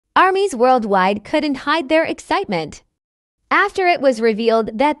ARMYs worldwide couldn't hide their excitement after it was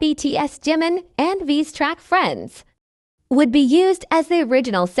revealed that BTS Jimin and V's track Friends would be used as the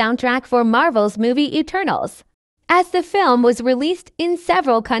original soundtrack for Marvel's movie Eternals. As the film was released in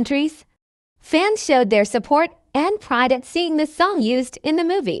several countries, fans showed their support and pride at seeing the song used in the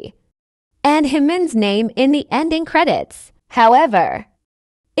movie and Jimin's name in the ending credits. However,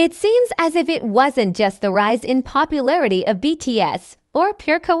 it seems as if it wasn't just the rise in popularity of BTS or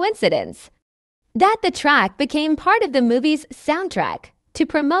pure coincidence that the track became part of the movie's soundtrack to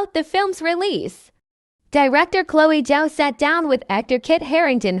promote the film's release. Director Chloe Zhao sat down with actor Kit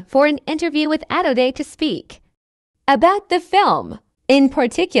Harington for an interview with Atoday to speak about the film. In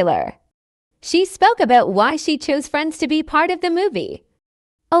particular, she spoke about why she chose Friends to be part of the movie,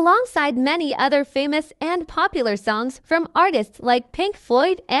 alongside many other famous and popular songs from artists like Pink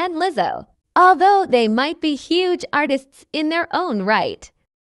Floyd and Lizzo. Although they might be huge artists in their own right,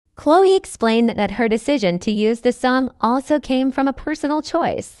 Chloe explained that her decision to use the song also came from a personal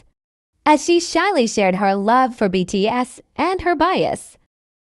choice, as she shyly shared her love for BTS and her bias.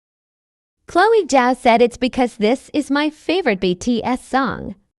 Chloe Zhao said, "It's because this is my favorite BTS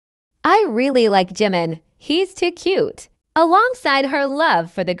song. I really like Jimin, he's too cute," alongside her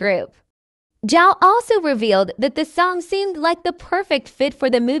love for the group. Zhao also revealed that the song seemed like the perfect fit for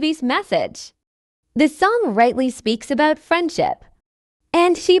the movie's message. The song rightly speaks about friendship,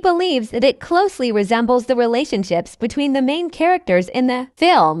 and she believes that it closely resembles the relationships between the main characters in the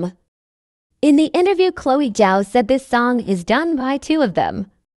film. In the interview, Chloe Zhao said this song is done by two of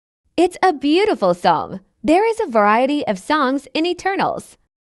them. "It's a beautiful song. There is a variety of songs in Eternals,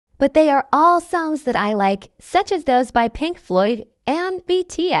 but they are all songs that I like, such as those by Pink Floyd and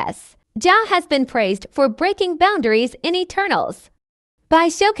BTS." Zhao has been praised for breaking boundaries in Eternals by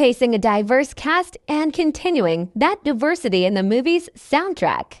showcasing a diverse cast and continuing that diversity in the movie's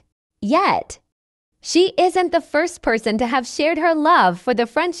soundtrack. Yet, she isn't the first person to have shared her love for the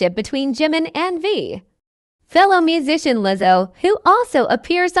friendship between Jimin and V. Fellow musician Lizzo, who also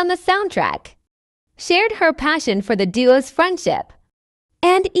appears on the soundtrack, shared her passion for the duo's friendship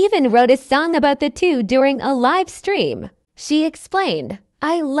and even wrote a song about the two during a live stream. She explained,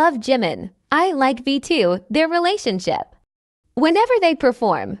 "I love Jimin. I like V too, their relationship. Whenever they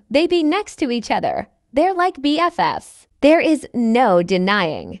perform, they be next to each other. They're like BFFs. There is no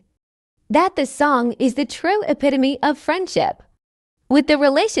denying that the song is the true epitome of friendship, with the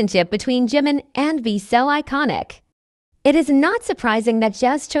relationship between Jimin and V so iconic." It is not surprising that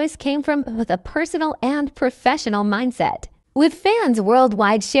Zhao's choice came from both a personal and professional mindset, with fans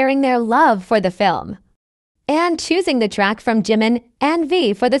worldwide sharing their love for the film and choosing the track from Jimin and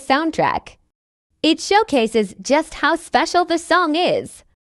V for the soundtrack. It showcases just how special the song is.